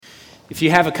If you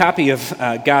have a copy of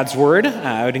God's Word,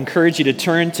 I would encourage you to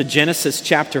turn to Genesis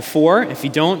chapter 4. If you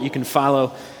don't, you can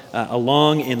follow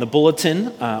along in the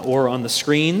bulletin or on the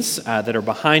screens that are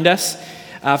behind us.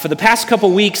 For the past couple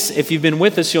weeks, if you've been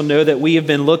with us, you'll know that we have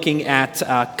been looking at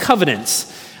covenants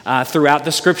throughout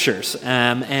the Scriptures.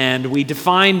 And we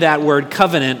define that word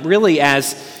covenant really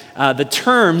as the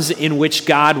terms in which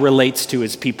God relates to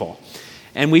his people.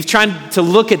 And we've tried to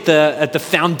look at the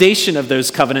foundation of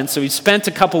those covenants. So we've spent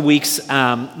a couple weeks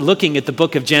looking at the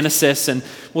book of Genesis, and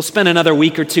we'll spend another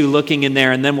week or two looking in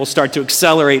there, and then we'll start to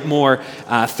accelerate more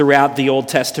throughout the Old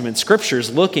Testament scriptures,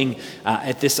 looking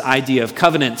at this idea of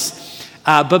covenants.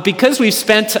 But because we've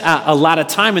spent a lot of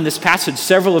time in this passage,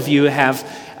 several of you have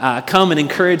come and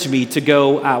encouraged me to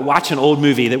go watch an old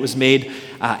movie that was made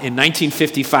in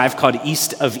 1955 called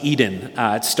East of Eden.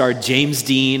 It starred James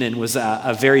Dean and was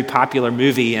a very popular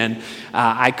movie, and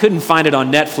I couldn't find it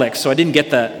on Netflix, so I didn't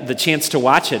get the chance to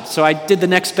watch it. So I did the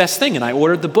next best thing, and I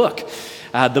ordered the book.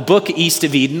 The book East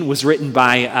of Eden was written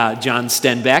by John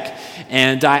Steinbeck,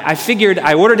 and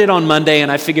I ordered it on Monday,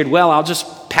 and I figured, well, I'll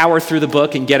just power through the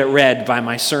book and get it read by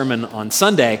my sermon on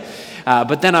Sunday.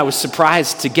 But then I was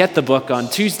surprised to get the book on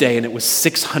Tuesday, and it was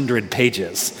 600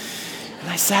 pages. And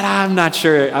I said, I'm not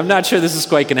sure this is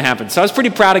quite going to happen. So I was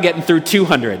pretty proud of getting through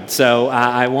 200. So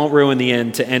I won't ruin the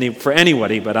end for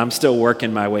anybody, but I'm still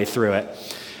working my way through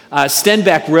it.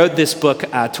 Steinbeck wrote this book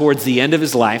towards the end of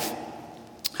his life.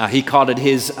 He called it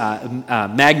his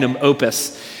magnum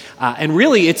opus. And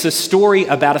really, it's a story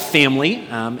about a family,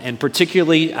 and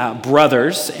particularly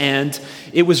brothers. And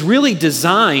it was really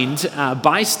designed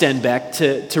by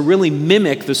Steinbeck to really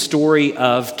mimic the story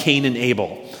of Cain and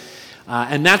Abel.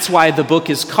 And that's why the book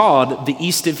is called The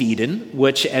East of Eden,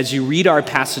 which, as you read our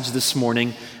passage this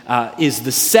morning, is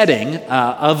the setting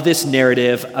of this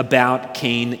narrative about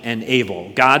Cain and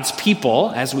Abel. God's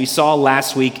people, as we saw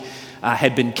last week,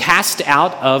 had been cast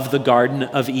out of the Garden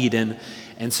of Eden.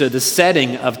 And so the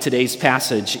setting of today's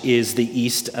passage is the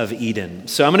East of Eden.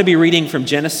 So I'm going to be reading from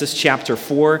Genesis chapter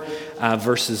 4,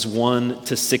 verses 1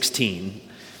 to 16.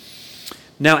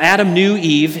 Now Adam knew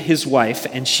Eve, his wife,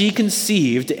 and she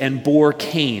conceived and bore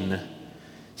Cain,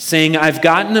 saying, I've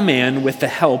gotten a man with the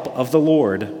help of the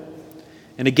Lord.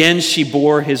 And again she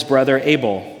bore his brother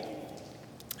Abel.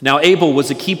 Now Abel was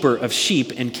a keeper of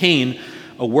sheep, and Cain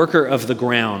a worker of the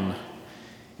ground.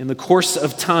 In the course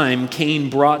of time, Cain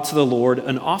brought to the Lord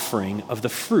an offering of the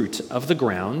fruit of the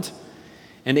ground,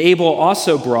 and Abel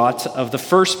also brought of the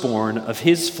firstborn of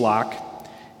his flock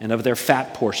and of their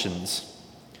fat portions.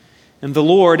 And the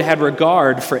Lord had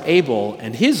regard for Abel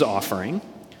and his offering,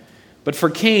 but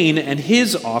for Cain and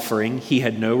his offering he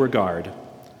had no regard.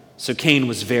 So Cain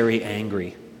was very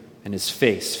angry, and his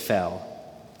face fell.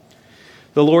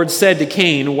 The Lord said to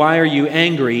Cain, Why are you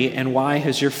angry, and why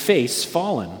has your face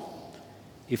fallen?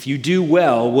 If you do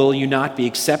well, will you not be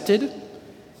accepted?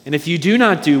 And if you do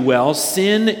not do well,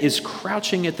 sin is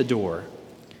crouching at the door.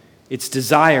 Its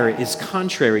desire is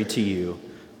contrary to you,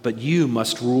 but you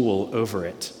must rule over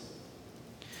it.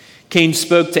 Cain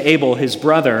spoke to Abel, his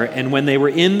brother, and when they were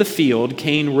in the field,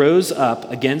 Cain rose up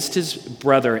against his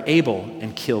brother Abel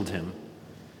and killed him.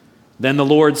 Then the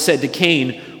Lord said to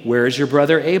Cain, Where is your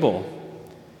brother Abel?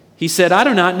 He said, I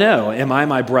do not know. Am I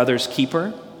my brother's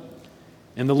keeper?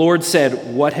 And the Lord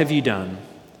said, What have you done?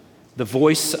 The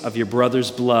voice of your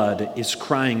brother's blood is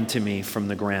crying to me from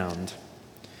the ground.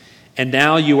 And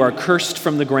now you are cursed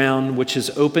from the ground, which has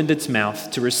opened its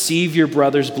mouth to receive your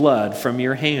brother's blood from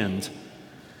your hand.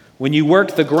 When you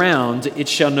work the ground, it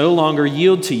shall no longer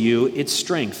yield to you its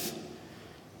strength.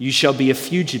 You shall be a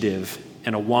fugitive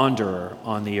and a wanderer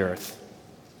on the earth.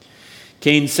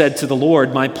 Cain said to the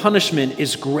Lord, My punishment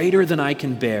is greater than I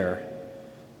can bear.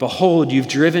 Behold, you've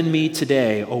driven me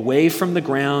today away from the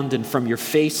ground, and from your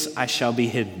face I shall be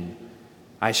hidden.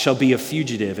 I shall be a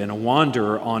fugitive and a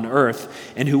wanderer on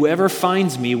earth, and whoever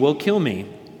finds me will kill me.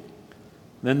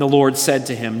 Then the Lord said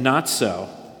to him, Not so.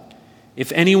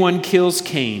 If anyone kills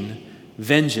Cain,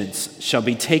 vengeance shall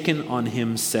be taken on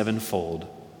him sevenfold.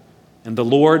 And the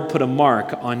Lord put a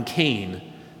mark on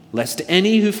Cain, lest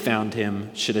any who found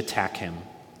him should attack him.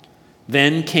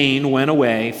 Then Cain went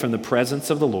away from the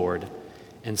presence of the Lord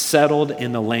and settled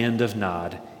in the land of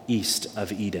Nod, east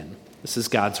of Eden. This is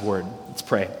God's word. Let's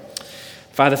pray.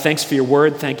 Father, thanks for your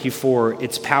word. Thank you for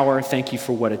its power. Thank you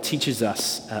for what it teaches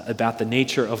us about the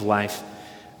nature of life.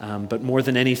 But more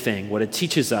than anything, what it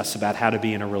teaches us about how to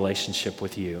be in a relationship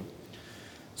with you.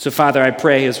 So, Father, I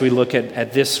pray as we look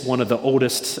at this, one of the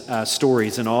oldest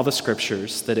stories in all the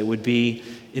scriptures, that it would be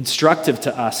instructive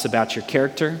to us about your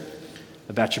character,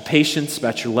 about your patience,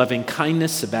 about your loving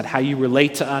kindness, about how you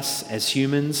relate to us as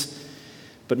humans,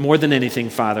 But more than anything,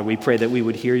 Father, we pray that we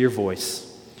would hear your voice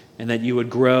and that you would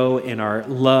grow in our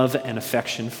love and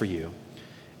affection for you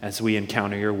as we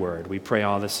encounter your word. We pray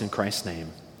all this in Christ's name.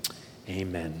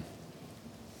 Amen.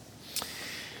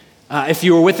 If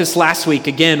you were with us last week,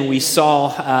 again, we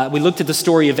looked at the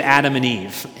story of Adam and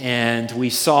Eve, and we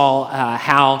saw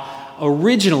how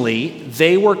originally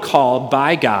they were called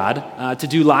by God to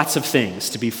do lots of things,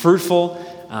 to be fruitful,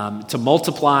 to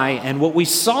multiply. And what we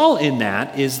saw in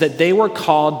that is that they were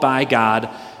called by God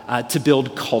to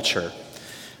build culture.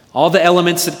 All the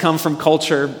elements that come from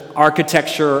culture,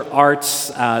 architecture,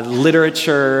 arts,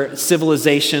 literature,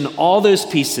 civilization, all those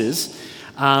pieces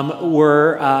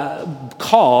were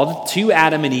called to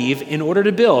Adam and Eve in order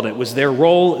to build. It was their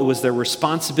role, it was their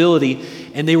responsibility,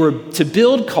 and they were to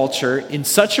build culture in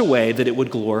such a way that it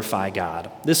would glorify God.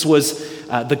 This was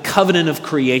the covenant of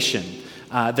creation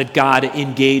that God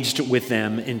engaged with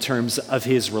them in terms of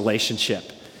his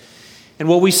relationship. And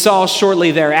what we saw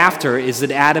shortly thereafter is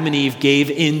that Adam and Eve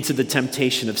gave in to the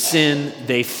temptation of sin,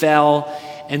 they fell.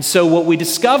 And so what we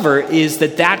discover is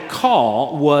that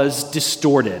call was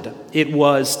distorted. It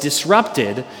was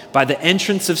disrupted by the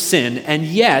entrance of sin, and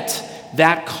yet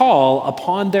that call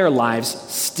upon their lives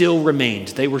still remained.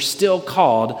 They were still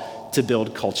called to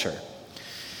build culture.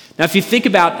 Now, if you think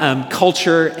about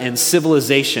culture and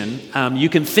civilization, you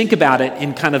can think about it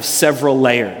in kind of several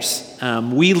layers.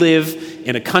 We live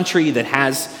in a country that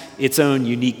has its own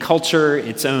unique culture,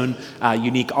 its own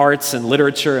unique arts and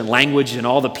literature and language and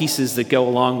all the pieces that go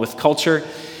along with culture.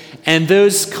 And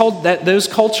those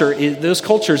cultures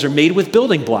are made with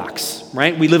building blocks,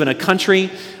 right? We live in a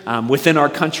country. Within our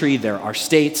country, there are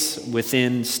states.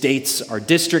 Within states are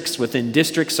districts. Within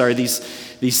districts are these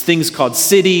things called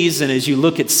cities. And as you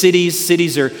look at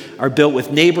cities are built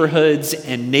with neighborhoods,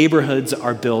 and neighborhoods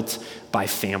are built by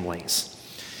families.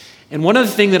 And one of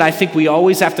the things that I think we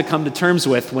always have to come to terms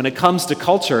with when it comes to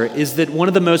culture is that one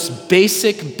of the most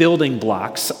basic building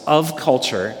blocks of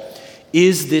culture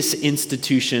is this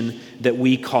institution that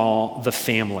we call the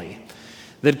family.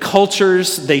 That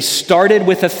cultures, they started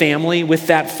with a family, with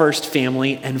that first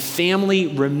family, and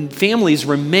families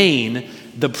remain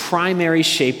the primary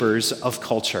shapers of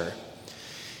culture.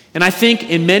 And I think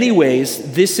in many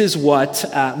ways, this is what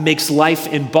makes life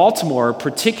in Baltimore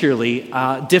particularly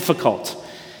difficult.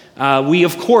 We,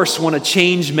 of course, want to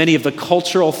change many of the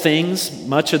cultural things,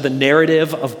 much of the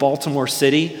narrative of Baltimore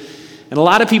City. And a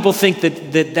lot of people think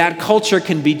that culture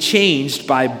can be changed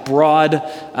by broad,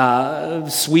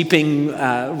 sweeping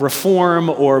reform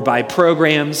or by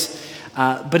programs.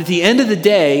 But at the end of the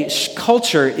day,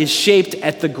 culture is shaped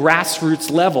at the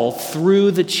grassroots level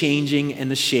through the changing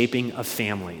and the shaping of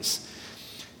families.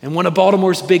 And one of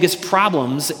Baltimore's biggest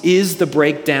problems is the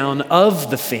breakdown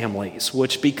of the families,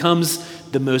 which becomes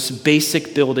the most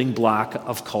basic building block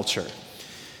of culture.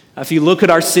 If you look at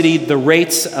our city, the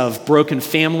rates of broken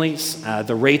families,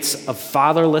 the rates of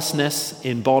fatherlessness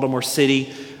in Baltimore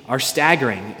City are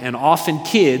staggering. And often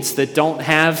kids that don't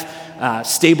have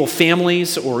stable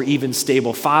families or even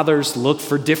stable fathers look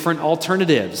for different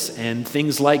alternatives. And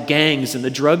things like gangs and the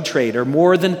drug trade are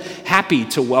more than happy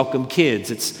to welcome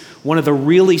kids. It's one of the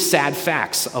really sad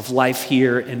facts of life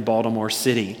here in Baltimore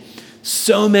City.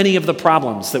 So many of the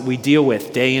problems that we deal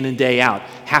with day in and day out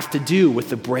have to do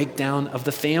with the breakdown of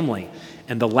the family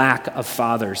and the lack of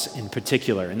fathers in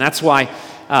particular. And that's why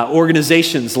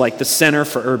organizations like the Center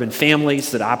for Urban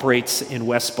Families that operates in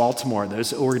West Baltimore,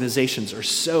 those organizations are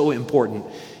so important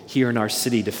here in our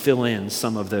city to fill in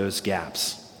some of those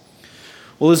gaps.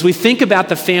 Well, as we think about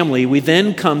the family, we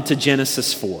then come to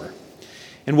Genesis 4.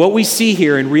 And what we see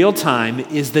here in real time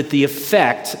is that the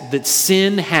effect that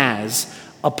sin has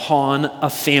upon a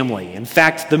family. In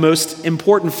fact, the most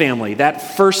important family,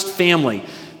 that first family,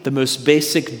 the most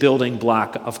basic building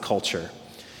block of culture.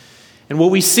 And what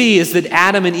we see is that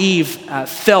Adam and Eve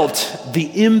felt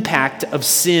the impact of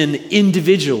sin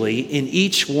individually in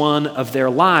each one of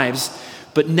their lives,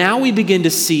 but now we begin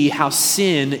to see how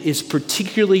sin is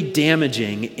particularly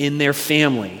damaging in their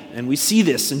family. And we see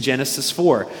this in Genesis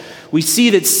 4. We see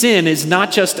that sin is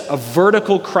not just a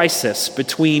vertical crisis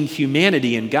between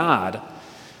humanity and God,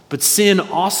 but sin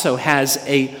also has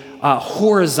a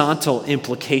horizontal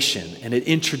implication, and it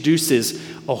introduces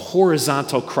a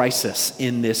horizontal crisis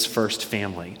in this first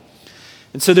family.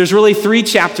 And so there's really 3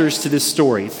 chapters to this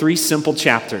story, 3 simple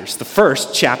chapters. The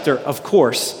first chapter, of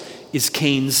course, is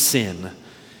Cain's sin.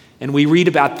 And we read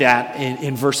about that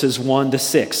in verses 1 to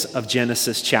 6 of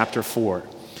Genesis chapter 4.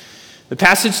 The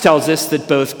passage tells us that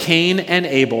both Cain and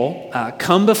Abel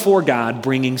come before God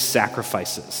bringing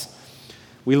sacrifices.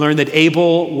 We learn that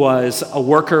Abel was a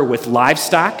worker with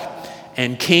livestock,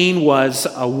 and Cain was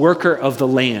a worker of the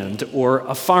land or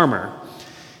a farmer.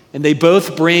 And they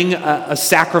both bring a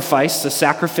sacrifice, a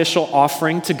sacrificial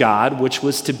offering to God, which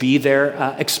was to be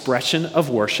their expression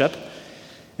of worship.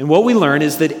 And what we learn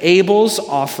is that Abel's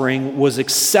offering was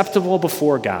acceptable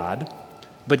before God,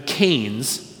 but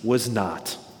Cain's was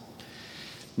not.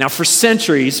 Now, for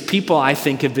centuries, people, I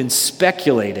think, have been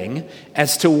speculating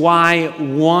as to why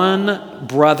one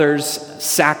brother's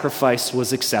sacrifice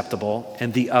was acceptable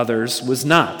and the other's was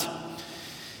not.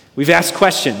 We've asked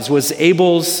questions. Was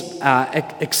Abel's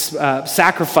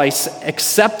sacrifice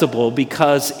acceptable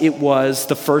because it was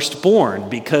the firstborn,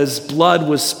 because blood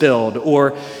was spilled,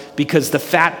 or because the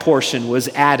fat portion was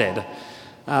added?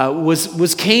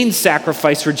 Was Cain's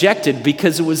sacrifice rejected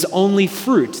because it was only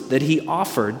fruit that he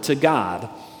offered to God?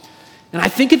 And I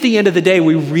think at the end of the day,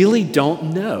 we really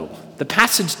don't know. The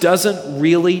passage doesn't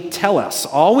really tell us.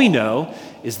 All we know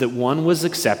is that one was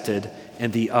accepted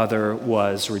and the other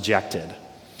was rejected.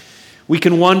 We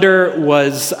can wonder,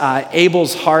 was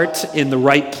Abel's heart in the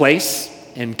right place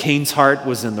and Cain's heart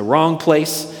was in the wrong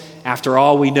place? After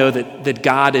all, we know that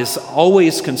God is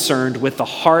always concerned with the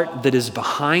heart that is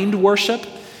behind worship,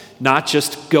 not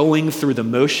just going through the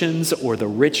motions or the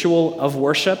ritual of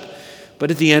worship. But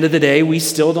at the end of the day, we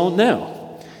still don't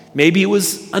know. Maybe it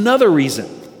was another reason.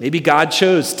 Maybe God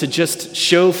chose to just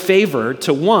show favor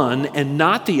to one and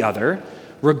not the other,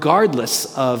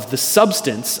 regardless of the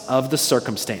substance of the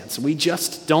circumstance. We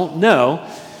just don't know.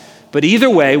 But either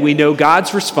way, we know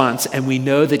God's response, and we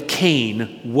know that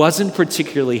Cain wasn't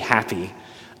particularly happy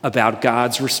about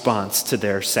God's response to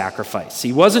their sacrifice.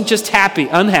 He wasn't just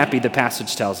unhappy, the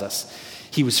passage tells us.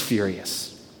 He was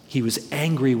furious. He was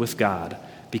angry with God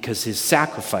because his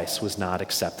sacrifice was not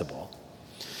acceptable.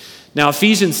 Now,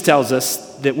 Ephesians tells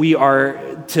us that we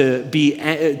are to be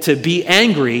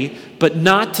angry, but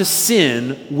not to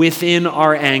sin within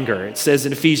our anger. It says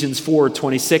in Ephesians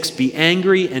 4:26, "Be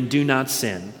angry and do not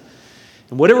sin."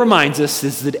 And what it reminds us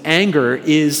is that anger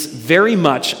is very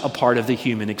much a part of the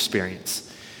human experience.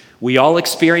 We all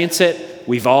experience it.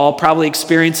 We've all probably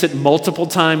experienced it multiple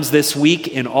times this week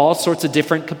in all sorts of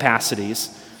different capacities.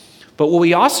 But what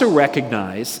we also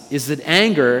recognize is that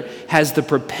anger has the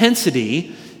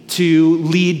propensity to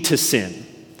lead to sin.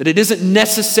 That it isn't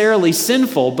necessarily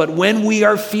sinful, but when we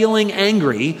are feeling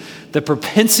angry, the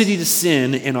propensity to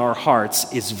sin in our hearts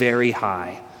is very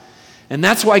high. And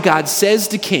that's why God says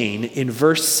to Cain in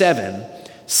verse 7,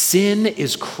 "Sin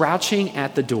is crouching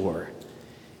at the door.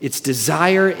 Its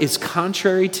desire is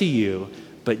contrary to you,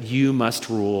 but you must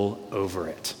rule over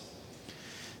it."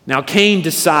 Now, Cain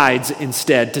decides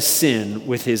instead to sin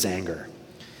with his anger.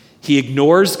 He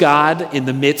ignores God in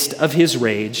the midst of his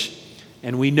rage,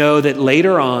 and we know that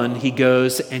later on he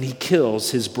goes and he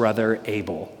kills his brother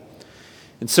Abel.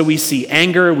 And so we see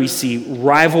anger, we see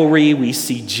rivalry, we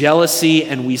see jealousy,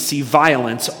 and we see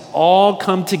violence all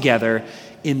come together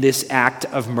in this act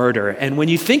of murder. And when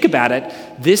you think about it,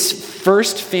 this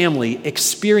first family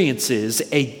experiences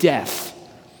a death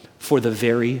for the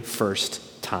very first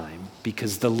time,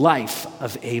 because the life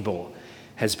of Abel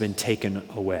has been taken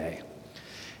away.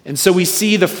 And so we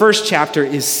see the first chapter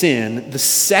is sin. The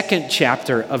second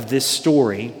chapter of this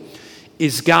story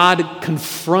is God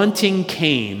confronting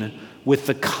Cain with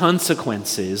the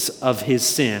consequences of his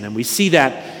sin. And we see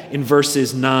that in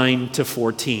verses 9 to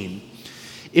 14.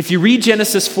 If you read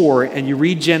Genesis 4 and you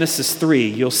read Genesis 3,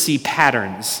 you'll see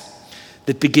patterns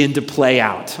that begin to play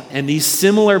out. And these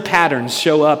similar patterns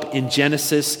show up in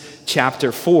Genesis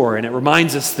chapter 4. And it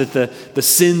reminds us that the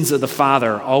sins of the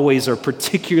father always are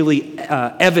particularly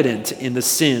evident in the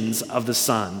sins of the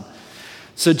son.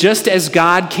 So just as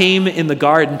God came in the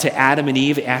garden to Adam and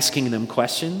Eve asking them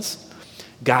questions,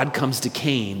 God comes to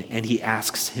Cain and he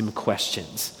asks him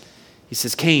questions. He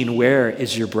says, "Cain, where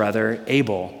is your brother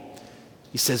Abel?"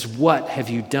 He says, "What have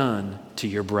you done to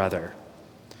your brother?"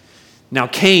 Now,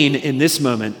 Cain, in this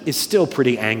moment, is still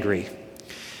pretty angry.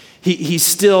 He's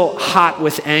still hot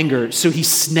with anger, so he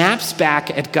snaps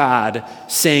back at God,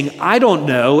 saying, "I don't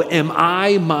know, am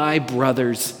I my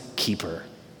brother's keeper?"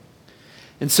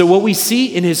 And so what we see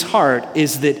in his heart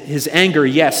is that his anger,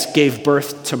 yes, gave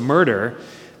birth to murder,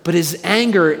 but his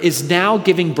anger is now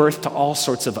giving birth to all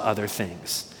sorts of other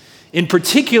things. In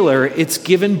particular, it's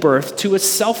given birth to a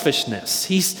selfishness.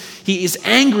 He is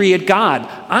angry at God.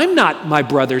 I'm not my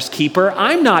brother's keeper.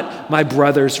 I'm not my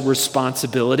brother's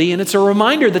responsibility. And it's a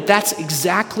reminder that that's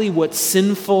exactly what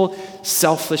sinful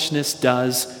selfishness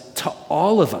does to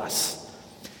all of us.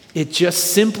 It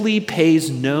just simply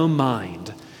pays no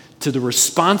mind to the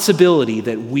responsibility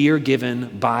that we are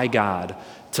given by God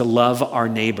to love our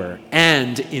neighbor,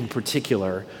 and in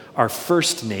particular, our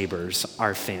first neighbors,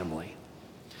 our family.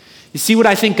 You see what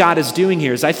I think God is doing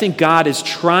here is I think God is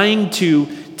trying to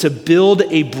build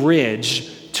a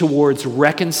bridge towards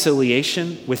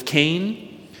reconciliation with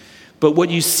Cain. But what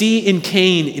you see in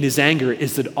Cain in his anger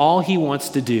is that all he wants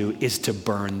to do is to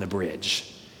burn the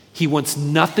bridge. He wants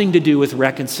nothing to do with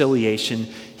reconciliation.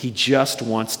 He just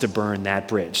wants to burn that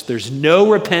bridge. There's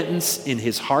no repentance in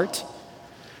his heart.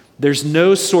 There's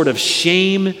no sort of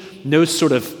shame, no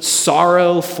sort of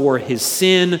sorrow for his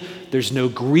sin. There's no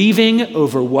grieving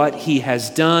over what he has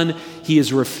done. He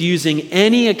is refusing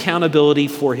any accountability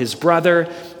for his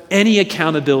brother, any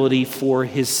accountability for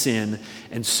his sin.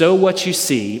 And so what you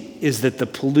see is that the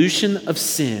pollution of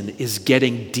sin is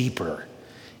getting deeper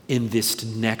in this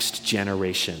next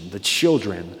generation, the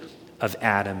children of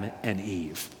Adam and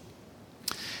Eve.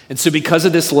 And so because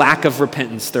of this lack of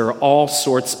repentance, there are all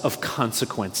sorts of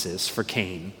consequences for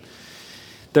Cain.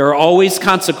 There are always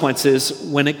consequences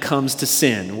when it comes to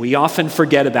sin. We often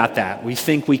forget about that. We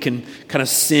think we can kind of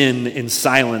sin in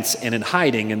silence and in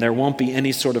hiding, and there won't be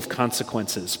any sort of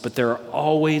consequences. But there are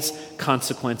always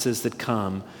consequences that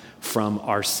come from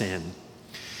our sin.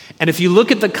 And if you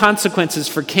look at the consequences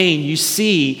for Cain, you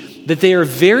see that they are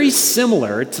very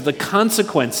similar to the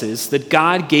consequences that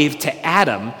God gave to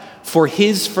Adam for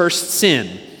his first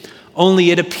sin. Only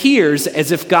it appears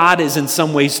as if God is in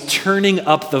some ways turning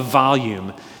up the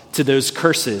volume to those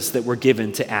curses that were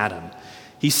given to Adam.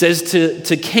 He says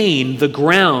to Cain, the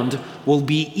ground will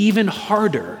be even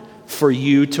harder for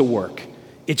you to work.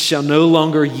 It shall no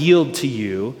longer yield to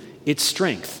you its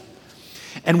strength.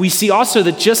 And we see also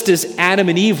that just as Adam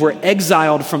and Eve were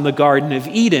exiled from the Garden of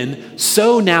Eden,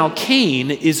 so now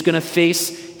Cain is going to face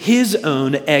his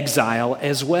own exile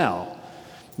as well.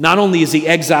 Not only is he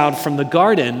exiled from the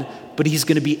garden, but he's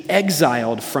going to be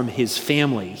exiled from his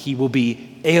family. He will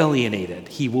be alienated.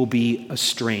 He will be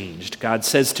estranged. God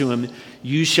says to him,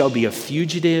 "You shall be a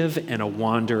fugitive and a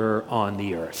wanderer on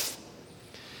the earth."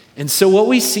 And so what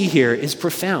we see here is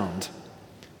profound.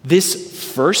 This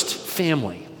first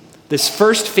family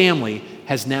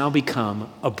has now become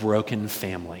a broken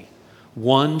family.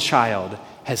 One child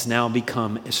has now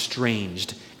become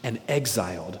estranged and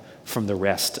exiled from the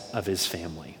rest of his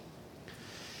family.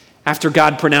 After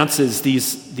God pronounces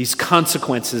these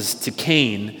consequences to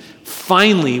Cain,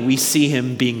 finally we see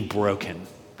him being broken.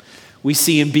 We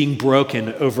see him being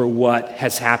broken over what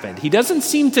has happened. He doesn't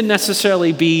seem to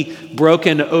necessarily be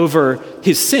broken over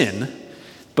his sin,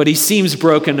 but he seems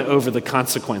broken over the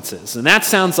consequences. And that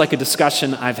sounds like a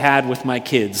discussion I've had with my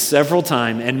kids several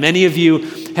times, and many of you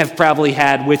have probably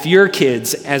had with your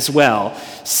kids as well,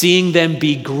 seeing them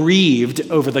be grieved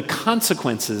over the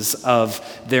consequences of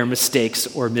their mistakes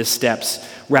or missteps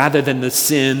rather than the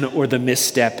sin or the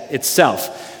misstep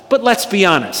itself. But let's be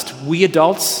honest, we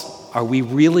adults, are we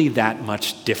really that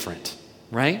much different,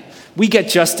 right? We get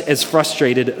just as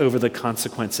frustrated over the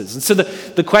consequences. And so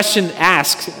the question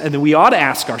asked, and that we ought to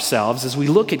ask ourselves as we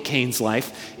look at Cain's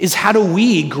life, is how do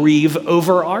we grieve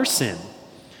over our sin?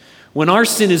 When our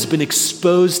sin has been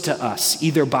exposed to us,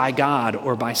 either by God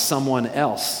or by someone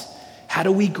else, how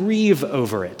do we grieve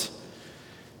over it?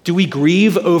 Do we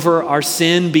grieve over our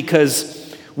sin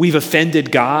because we've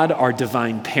offended God, our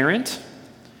divine parent?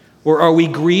 Or are we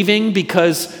grieving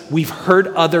because we've hurt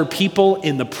other people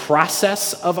in the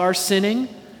process of our sinning?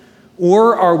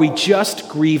 Or are we just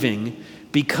grieving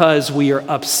because we are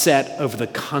upset over the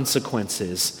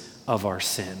consequences of our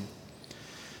sin?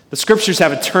 The scriptures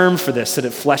have a term for this that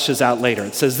it fleshes out later.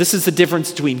 It says this is the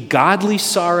difference between godly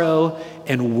sorrow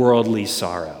and worldly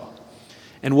sorrow.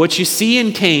 And what you see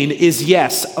in Cain is,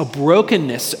 yes, a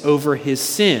brokenness over his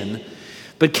sin,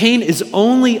 but Cain is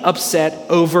only upset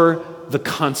over the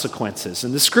consequences.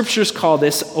 And the scriptures call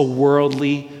this a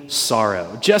worldly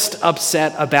sorrow, just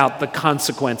upset about the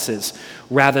consequences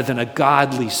rather than a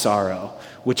godly sorrow,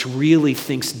 which really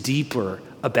thinks deeper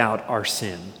about our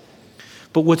sin.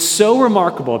 But what's so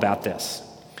remarkable about this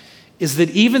is that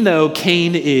even though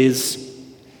Cain is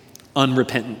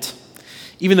unrepentant,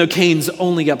 even though Cain's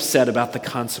only upset about the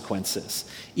consequences,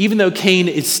 even though Cain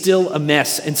is still a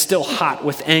mess and still hot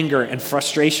with anger and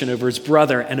frustration over his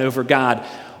brother and over God,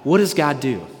 what does God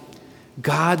do?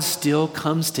 God still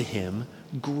comes to him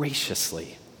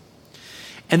graciously.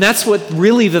 And that's what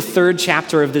really the third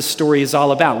chapter of this story is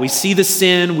all about. We see the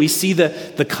sin, we see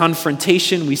the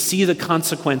confrontation, we see the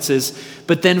consequences,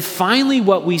 but then finally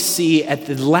what we see at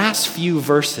the last few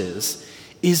verses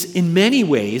is in many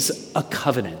ways a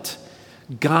covenant.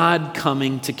 God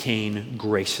coming to Cain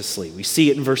graciously. We see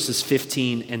it in verses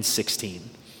 15 and 16.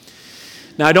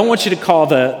 Now, I don't want you to call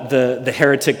the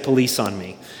heretic police on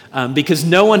me. Because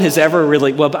no one has ever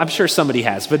really, well, I'm sure somebody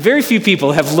has, but very few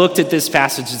people have looked at this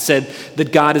passage and said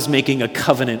that God is making a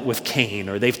covenant with Cain,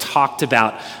 or they've talked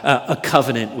about a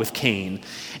covenant with Cain.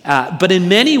 But in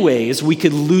many ways, we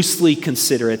could loosely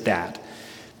consider it that.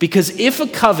 Because if a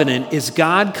covenant is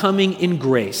God coming in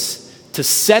grace to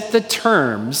set the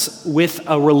terms with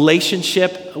a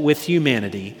relationship with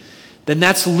humanity, then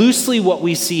that's loosely what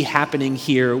we see happening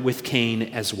here with Cain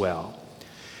as well.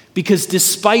 Because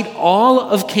despite all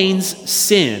of Cain's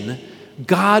sin,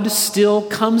 God still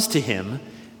comes to him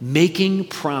making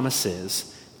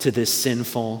promises to this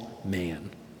sinful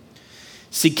man.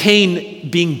 See,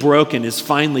 Cain being broken is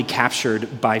finally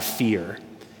captured by fear.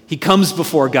 He comes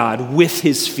before God with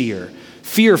his fear.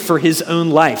 Fear for his own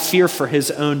life, fear for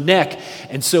his own neck.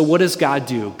 And so what does God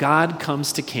do? God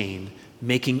comes to Cain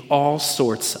making all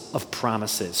sorts of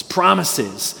promises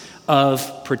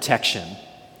of protection.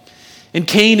 And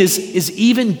Cain is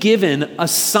even given a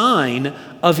sign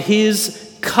of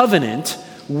his covenant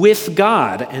with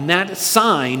God. And that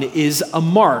sign is a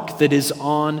mark that is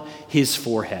on his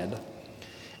forehead.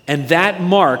 And that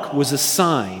mark was a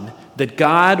sign that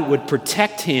God would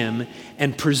protect him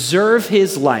and preserve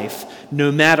his life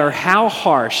no matter how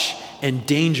harsh and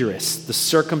dangerous the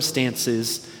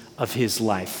circumstances of his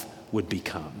life would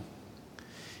become.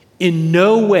 In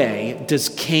no way does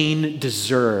Cain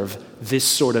deserve this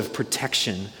sort of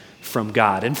protection from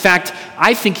God. In fact,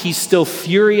 I think he's still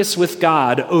furious with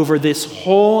God over this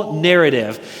whole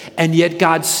narrative, and yet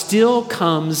God still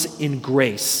comes in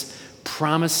grace,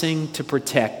 promising to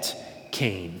protect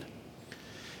Cain.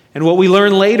 And what we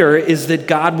learn later is that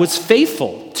God was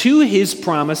faithful to his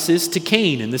promises to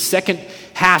Cain. In the second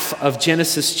half of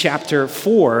Genesis chapter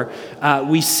 4,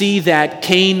 we see that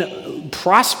Cain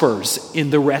prospers in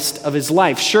the rest of his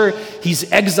life. Sure,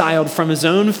 he's exiled from his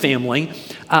own family,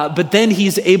 but then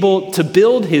he's able to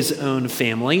build his own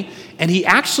family, and he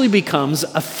actually becomes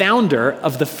a founder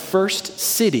of the first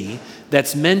city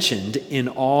that's mentioned in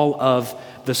all of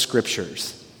the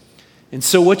scriptures. And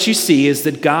so what you see is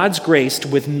that God's grace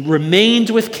remained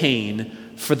with Cain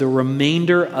for the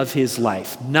remainder of his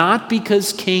life, not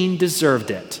because Cain deserved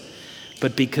it,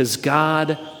 but because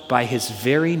God, by his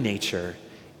very nature,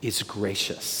 is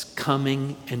gracious,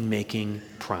 coming and making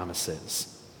promises.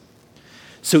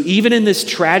 So even in this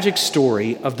tragic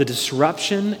story of the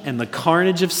disruption and the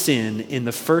carnage of sin in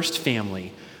the first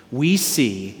family, we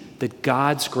see that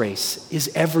God's grace is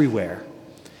everywhere.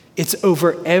 It's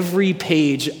over every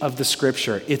page of the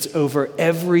scripture. It's over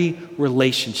every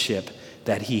relationship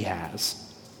that he has.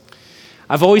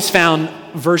 I've always found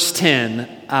verse 10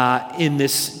 in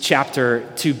this chapter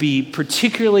to be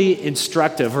particularly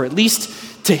instructive, or at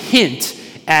least to hint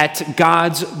at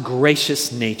God's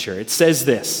gracious nature. It says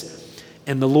this,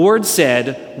 "And the Lord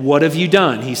said, 'What have you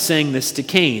done?'" He's saying this to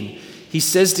Cain. He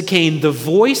says to Cain, "The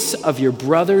voice of your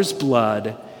brother's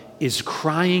blood is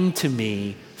crying to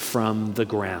me from the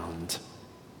ground."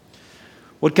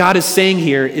 What God is saying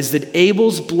here is that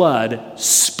Abel's blood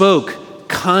spoke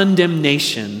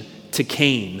condemnation to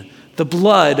Cain. The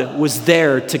blood was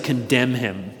there to condemn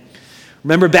him.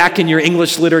 Remember back in your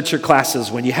English literature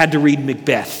classes when you had to read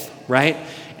Macbeth, right?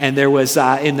 And there was,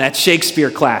 in that Shakespeare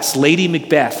class, Lady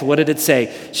Macbeth, what did it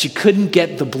say? She couldn't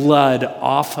get the blood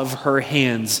off of her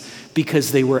hands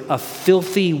because they were a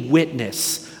filthy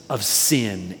witness of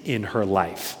sin in her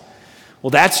life.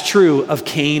 Well, that's true of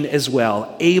Cain as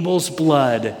well. Abel's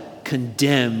blood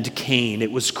condemned Cain.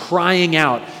 It was crying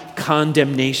out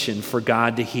condemnation for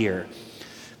God to hear.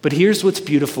 But here's what's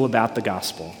beautiful about the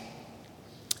gospel,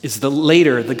 is that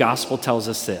later the gospel tells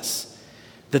us this,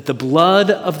 that the blood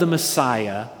of the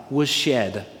Messiah was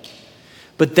shed.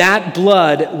 But that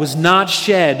blood was not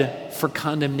shed for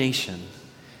condemnation,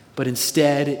 but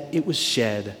instead it was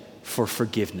shed for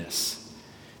forgiveness.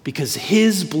 Because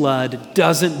his blood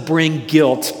doesn't bring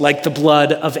guilt like the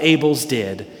blood of Abel's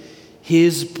did.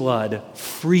 His blood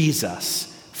frees us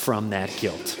from that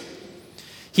guilt.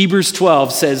 Hebrews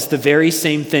 12 says the very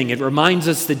same thing. It reminds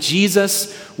us that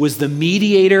Jesus was the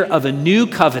mediator of a new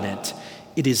covenant.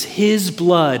 It is his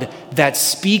blood that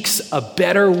speaks a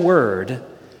better word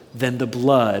than the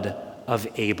blood of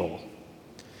Abel.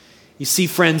 You see,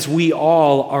 friends, we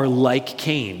all are like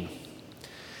Cain.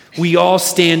 We all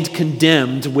stand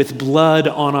condemned with blood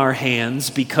on our hands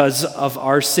because of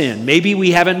our sin. Maybe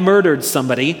we haven't murdered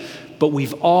somebody, but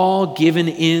we've all given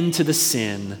in to the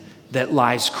sin that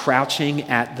lies crouching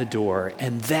at the door.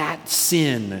 And that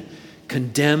sin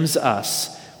condemns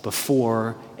us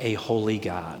before a holy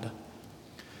God.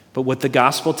 But what the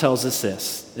gospel tells us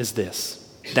is this.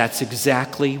 That's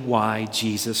exactly why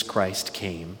Jesus Christ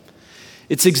came.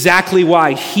 It's exactly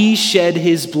why he shed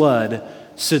his blood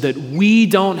so that we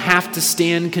don't have to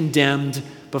stand condemned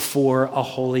before a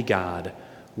holy God.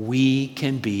 We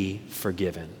can be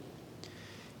forgiven.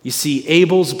 You see,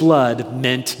 Abel's blood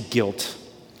meant guilt.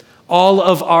 All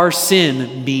of our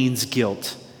sin means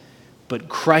guilt. But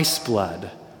Christ's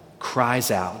blood cries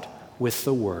out with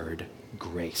the word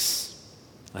grace.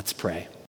 Let's pray.